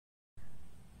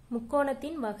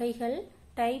முக்கோணத்தின் வகைகள்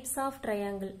types of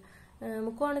triangle.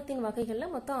 முக்கோணத்தின் வகைகள்ல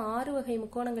மொத்தம் 6 வகை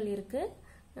முக்கோணங்கள் இருக்கு.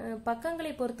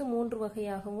 பக்கங்களை பொறுத்து 3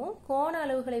 வகையாகவும் கோண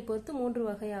அளவுகளை பொறுத்து 3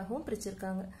 வகையாகவும்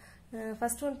பிரிச்சிருக்காங்க.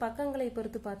 ஃபர்ஸ்ட் ஒன் பக்கங்களை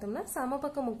பொறுத்து பார்த்தோம்னா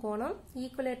சமபக்க முக்கோணம்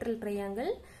ஈக்குலேட்டரல்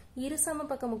ட்ரையாங்கிள்,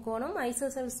 இருசமபக்க முக்கோணம்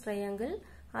ஐசோசெல்ஸ் ட்ரையாங்கிள்,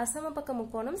 அசமபக்க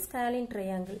முக்கோணம் ஸ்காலின்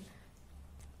ட்ரையாங்கிள்.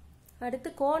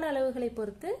 அடுத்து கோண அளவுகளை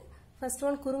பொறுத்து ஃபர்ஸ்ட்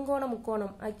ஒன் குறுங்கோண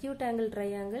முக்கோணம் அக்யூட் ஆங்கிள்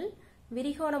ட்ரையாங்கிள்,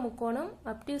 விரிகோண முக்கோணம்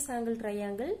அப்டியூஸ் ஆங்கிள்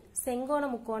ட்ரையாங்கிள், செங்கோண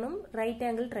முக்கோணம் ரைட்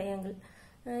ஆங்கிள் ட்ரையாங்கிள்.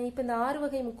 இப்போ இந்த 6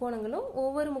 வகை முக்கோணங்களும்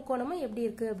ஒவ்வொரு முக்கோணமும் எப்படி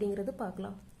இருக்கு அப்படிங்கறது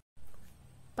பார்க்கலாம்.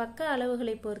 பக்க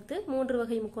அளவுகளை பொறுத்து 3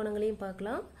 வகை முக்கோணங்களையும்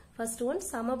பார்க்கலாம். ஃபர்ஸ்ட் ஒன்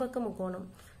சமபக்க முக்கோணம்.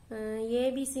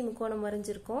 ஏபிசி முக்கோணம்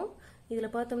வரைஞ்சிருக்கோம். இதுல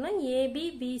பார்த்தோம்னா ஏபி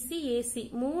பிசி ஏசி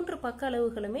 3 பக்க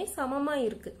அளவுகளுமே சமமா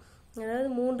இருக்கு. அதாவது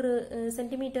 3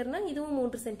 சென்டிமீட்டர்னா இதுவும்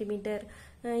 3 சென்டிமீட்டர்,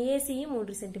 ஏசியும்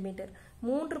 3 சென்டிமீட்டர்.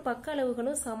 3 பக்க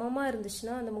அளவுகளும் சமமா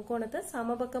இருந்துச்சுன்னா அந்த முக்கோணத்தை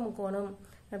சமபக்க முக்கோணம்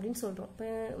அப்படின்னு சொல்றோம்.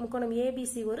 முக்கோணம்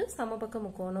ஏபிசி ஒரு சமபக்க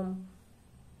முக்கோணம்.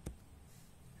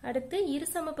 அடுத்து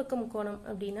இருசமபக்க முக்கோணம்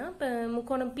அப்படின்னா இப்ப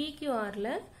முக்கோணம் பிக்யூஆர்ல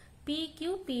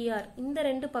பிக்யூ பிஆர் இந்த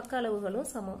 2 பக்க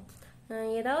அளவுகளும் சமம்.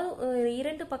 ஏதாவது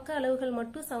 2 பக்க அளவுகள்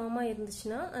மட்டும் சமமா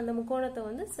இருந்துச்சுன்னா அந்த முக்கோணத்தை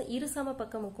வந்து இருசம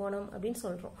பக்க முக்கோணம் அப்படின்னு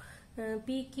சொல்றோம்.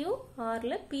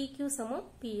 PQRல PQ சமம்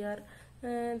PR.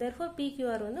 therefore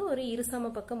PQR வந்து ஒரு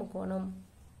இருசம பக்க முக்கோணம்.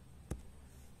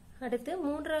 அடுத்து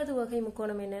மூன்றாவது வகை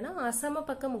முக்கோணம் என்னன்னா அசம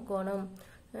பக்க முக்கோணம்.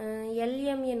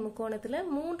 LMN முக்கோணத்துல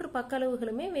 3 பக்க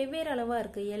அளவுகளுமே வெவ்வேறு அளவா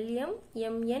இருக்கு. LM,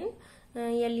 MN,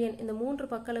 LN இந்த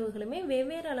 3 பக்க அளவுகளுமே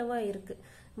வெவ்வேறு அளவா இருக்கு.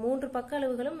 3 பக்க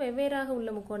அளவுகளும் வெவ்வேறாக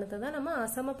உள்ள முக்கோணத்தை தான் நம்ம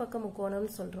அசம பக்க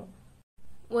முக்கோணம்னு சொல்றோம்.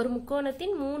 ஒரு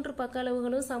முக்கோணத்தின் 3 பக்க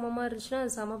அளவுகளும் சமமா இருந்துச்சுன்னா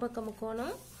அது சமபக்க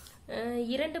முக்கோணம்.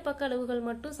 2 பக்க அளவுகள்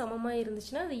மட்டும் சமமா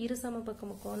இருந்துச்சுன்னா அது இருசம பக்க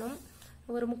முக்கோணம்.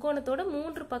 ஒரு முக்கோணத்தோட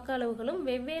 3 பக்க அளவுகளும்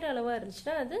வெவ்வேறு அளவா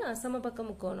இருந்துச்சுன்னா அது அசமபக்க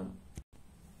முக்கோணம்.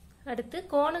 அடுத்து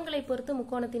கோணங்களை பொறுத்து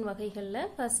முக்கோணத்தின் வகைகள்ல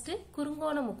ஃபர்ஸ்ட்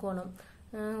குறுங்கோண முக்கோணம்.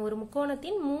 ஒரு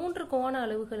முக்கோணத்தின் 3 கோண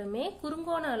அளவுகளுமே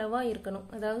குறுங்கோண அளவா இருக்கணும்.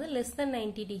 அதாவது லெஸ் தென்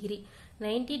 90 டிகிரி.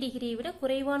 90 டிகிரியை விட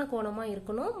குறைவான கோணமா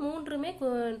இருக்கணும். 3மே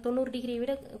 90 டிகிரியை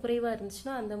விட குறைவா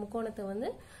இருந்துச்சுன்னா அந்த முக்கோணத்தை வந்து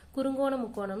குறுங்கோண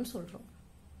முக்கோணம்னு சொல்றோம்.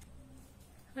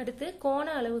 அடுத்து கோண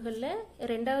அளவுகள்ல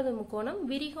 2வது முக்கோணம்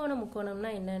விரிகோண முக்கோணம்னா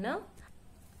என்னன்னா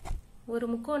ஒரு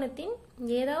முக்கோணத்தின்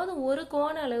ஏதாவது ஒரு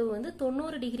கோண அளவு வந்து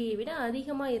 90 டிகிரியை விட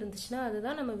அதிகமா இருந்துச்சுன்னா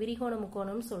அதுதான் நம்ம விரிகோண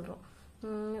முக்கோணம்னு சொல்றோம்.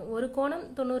 ஒரு கோணம்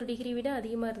 90 டிகிரி விட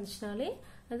அதிகமா இருந்துச்சுனாலே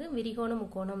அது விரிகோண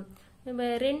முக்கோணம். நம்ம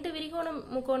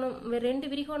 2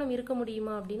 விரிகோணம் இருக்க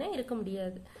முடியுமா அப்படின்னா இருக்க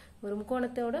முடியாது. ஒரு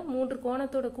முக்கோணத்தோட 3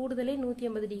 கோணத்தோட கூடுதலே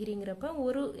 180 டிகிரிங்கிறப்ப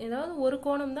ஏதாவது ஒரு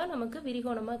கோணம் தான் நமக்கு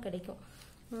விரிகோணமா கிடைக்கும்.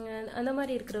 அந்த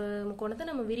மாதிரி இருக்கிற முக்கோணத்தை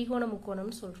நம்ம விரிகோண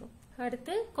முக்கோணம்னு சொல்றோம்.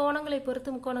 அடுத்து கோணங்களை பொறுத்து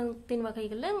முக்கோணத்தின்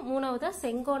வகைகள்ல 3வதா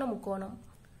செங்கோண முக்கோணம்.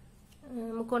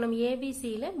 முக்கோணம்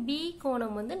ஏபிசியில பி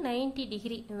கோணம் வந்து 90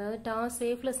 டிகிரி. அதாவது டாஸ்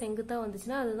சேஃப்ல செங்குத்தா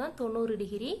வந்துச்சுன்னா அதுதான் 90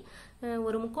 டிகிரி.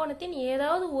 ஒரு முக்கோணத்தின்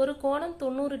ஏதாவது ஒரு கோணம்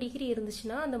 90 டிகிரி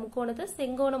இருந்துச்சுன்னா அந்த முக்கோணத்தை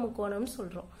செங்கோண முக்கோணம்னு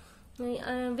சொல்றோம்.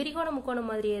 விரிகோண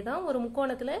முக்கோணம் மாதிரியே தான் ஒரு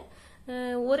முக்கோணத்துல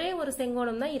ஒரே ஒரு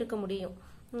செங்கோணம் தான் இருக்க முடியும்.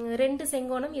 2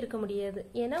 செங்கோணம் இருக்க முடியாது.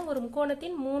 ஏன்னா ஒரு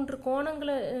முக்கோணத்தின் 3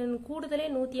 கோணங்களை கூடுதலே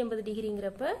 180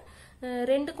 டிகிரிங்கிறப்ப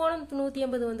 2 கோணம்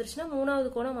 180 வந்துருச்சுன்னா 3வது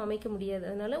கோணம் அமைக்க முடியாது.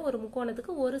 அதனால ஒரு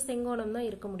முக்கோணத்துக்கு ஒரு செங்கோணம் தான்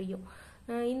இருக்க முடியும்.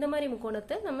 இந்த மாதிரி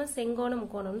முக்கோணத்தை நம்ம செங்கோண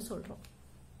முக்கோணம்னு சொல்றோம்.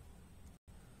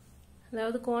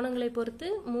 அதாவது கோணங்களை பொறுத்து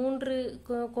 3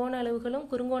 கோண அளவுகளும்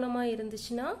குறுங்கோணமா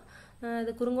இருந்துச்சுன்னா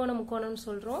அது குறுங்கோண முக்கோணம்னு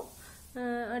சொல்றோம்.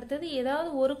 அடுத்தது ஏதாவது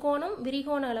ஒரு கோணம்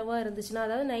விரிகோண அளவா இருந்துச்சுன்னா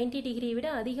அதாவது 90 டிகிரியை விட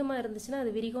அதிகமா இருந்துச்சுன்னா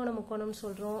அது விரிகோண முக்கோணம்னு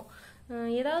சொல்றோம்.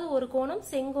 ஏதாவது ஒரு கோணம்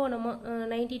செங்கோணமா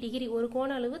 90 டிகிரி ஒரு கோண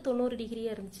அளவு 90 டிகிரியா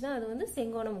இருந்துச்சுன்னா அது வந்து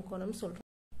செங்கோண முக்கோணம்னு சொல்றோம்.